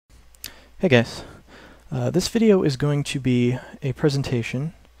Hey guys, this video is going to be a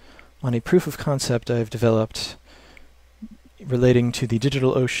presentation on a proof of concept I've developed relating to the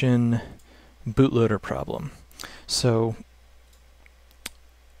DigitalOcean bootloader problem. So,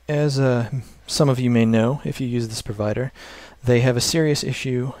 as some of you may know, if you use this provider, they have a serious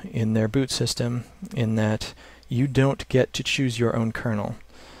issue in their boot system in that you don't get to choose your own kernel.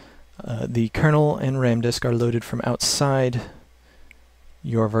 The kernel and RAM disk are loaded from outside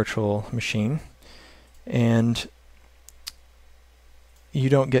your virtual machine, and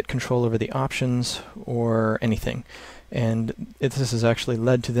you don't get control over the options or anything. And this has actually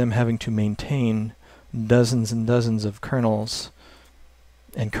led to them having to maintain dozens and dozens of kernels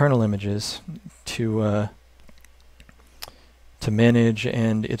and kernel images to manage,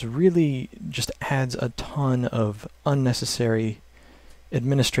 and it really just adds a ton of unnecessary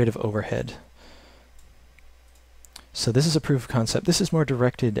administrative overhead. So this is a proof of concept. This is more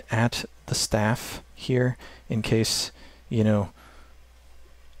directed at the staff here in case, you know,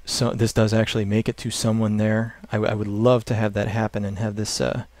 so this does actually make it to someone there. I would love to have that happen and have this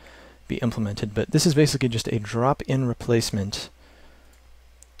be implemented, but this is basically just a drop-in replacement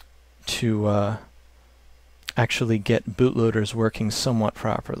to actually get bootloaders working somewhat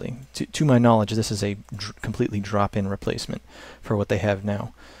properly. To my knowledge, this is a completely drop-in replacement for what they have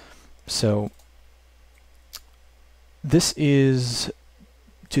now. So this is,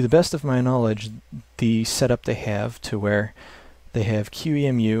 to the best of my knowledge, the setup they have, to where they have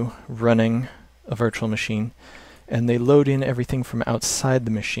QEMU running a virtual machine, and they load in everything from outside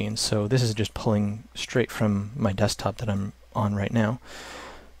the machine. So this is just pulling straight from my desktop that I'm on right now,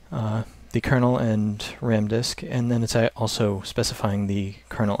 the kernel and RAM disk, and then it's also specifying the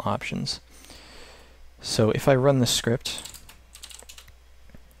kernel options. So if I run this script,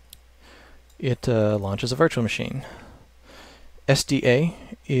 it launches a virtual machine. SDA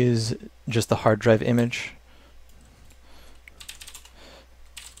is just the hard drive image.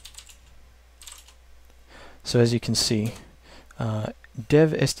 So as you can see,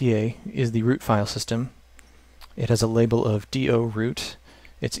 dev SDA is the root file system. It has a label of do root.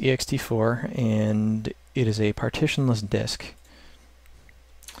 It's ext4, and it is a partitionless disk.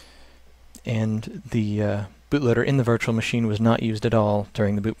 And the bootloader in the virtual machine was not used at all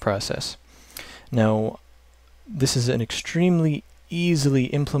during the boot process. Now, this is an extremely easily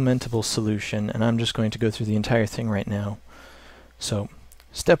implementable solution, and I'm just going to go through the entire thing right now. So,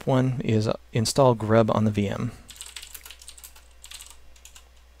 step one is install GRUB on the VM.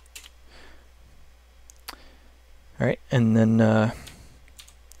 Alright, and then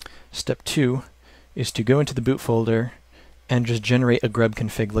step two is to go into the boot folder and just generate a GRUB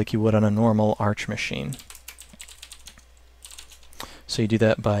config like you would on a normal Arch machine. So you do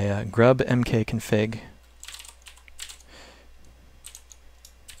that by grub mkconfig,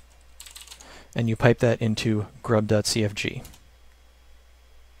 and you pipe that into grub.cfg.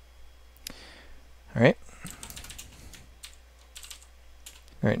 Alright.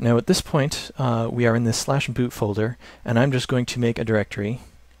 Alright, now at this point we are in this /boot folder, and I'm just going to make a directory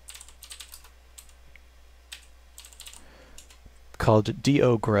called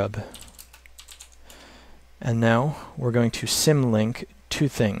do-grub. And now we're going to symlink two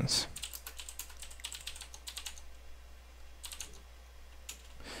things.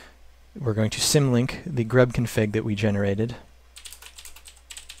 We're going to symlink the grub config that we generated,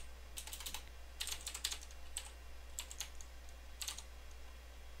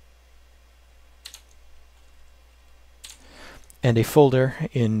 and a folder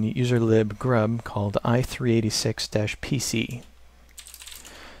in userlib grub called i386-pc.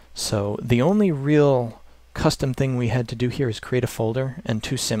 So the only real custom thing we had to do here is create a folder and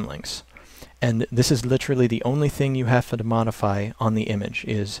two symlinks. And this is literally the only thing you have to modify on the image,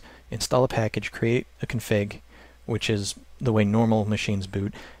 is install a package, create a config, which is the way normal machines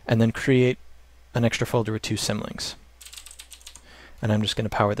boot, and then create an extra folder with two symlinks. And I'm just going to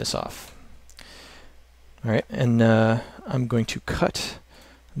power this off. Alright, and I'm going to cut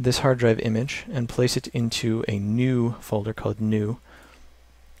this hard drive image and place it into a new folder called new.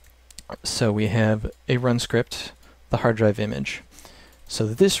 So we have a run script, the hard drive image. So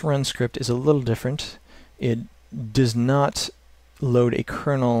this run script is a little different. It does not load a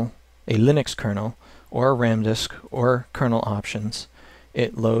kernel, a Linux kernel, or a RAM disk, or kernel options.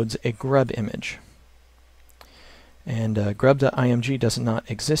 It loads a grub image. And grub.img does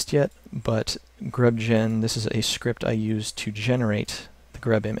not exist yet, but grubgen, this is a script I use to generate the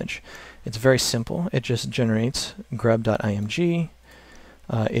grub image. It's very simple. It just generates grub.img.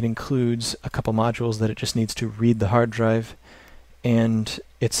 It includes a couple modules that it just needs to read the hard drive, and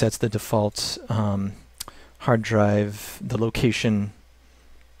it sets the default hard drive, the location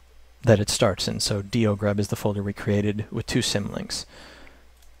that it starts in. So DO_GRUB is the folder we created with 2 symlinks.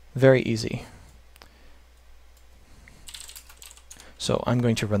 Very easy. So I'm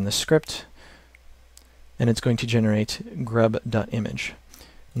going to run this script, and it's going to generate grub.image.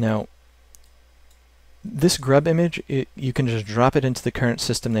 Now, this grub image, you can just drop it into the current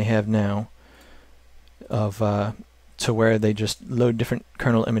system they have now of to where they just load different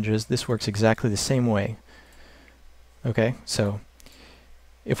kernel images. This works exactly the same way. Okay, so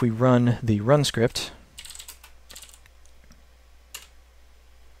if we run the run script,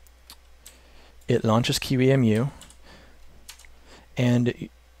 it launches QEMU, and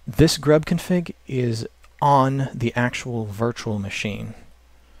this grub config is on the actual virtual machine.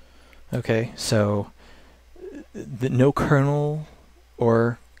 Okay, so no kernel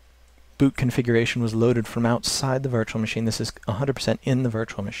or boot configuration was loaded from outside the virtual machine. This is 100% in the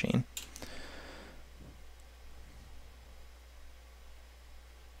virtual machine.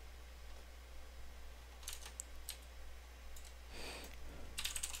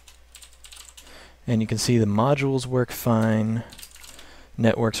 And you can see the modules work fine,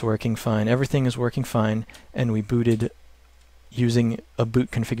 network's working fine, everything is working fine, and we booted using a boot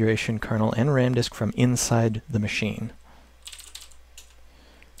configuration kernel and RAM disk from inside the machine.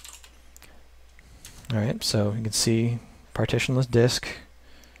 Alright, so you can see partitionless disk,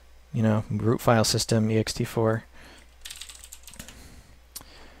 root file system, ext4.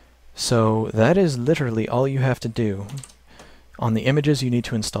 So that is literally all you have to do. On the images, you need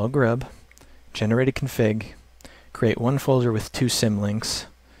to install grub, generate a config, create one folder with 2 symlinks,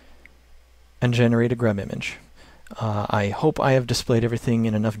 and generate a grub image. I hope I have displayed everything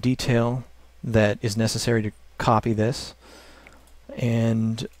in enough detail that is necessary to copy this,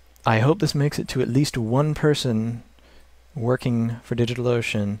 and I hope this makes it to at least one person working for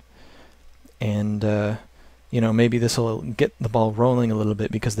DigitalOcean, and maybe this will get the ball rolling a little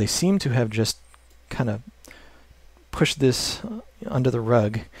bit, because they seem to have just kind of pushed this under the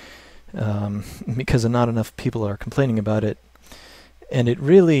rug because not enough people are complaining about it, and it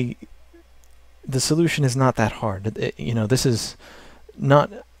really, the solution is not that hard. This is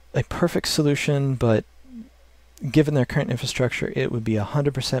not a perfect solution, but given their current infrastructure, it would be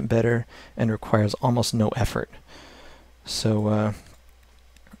 100% better and requires almost no effort. So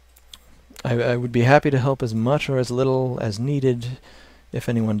I would be happy to help as much or as little as needed. If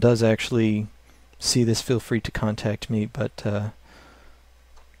anyone does actually see this, feel free to contact me. But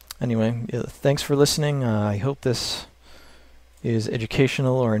anyway, thanks for listening. I hope this is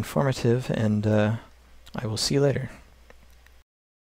educational or informative, and I will see you later.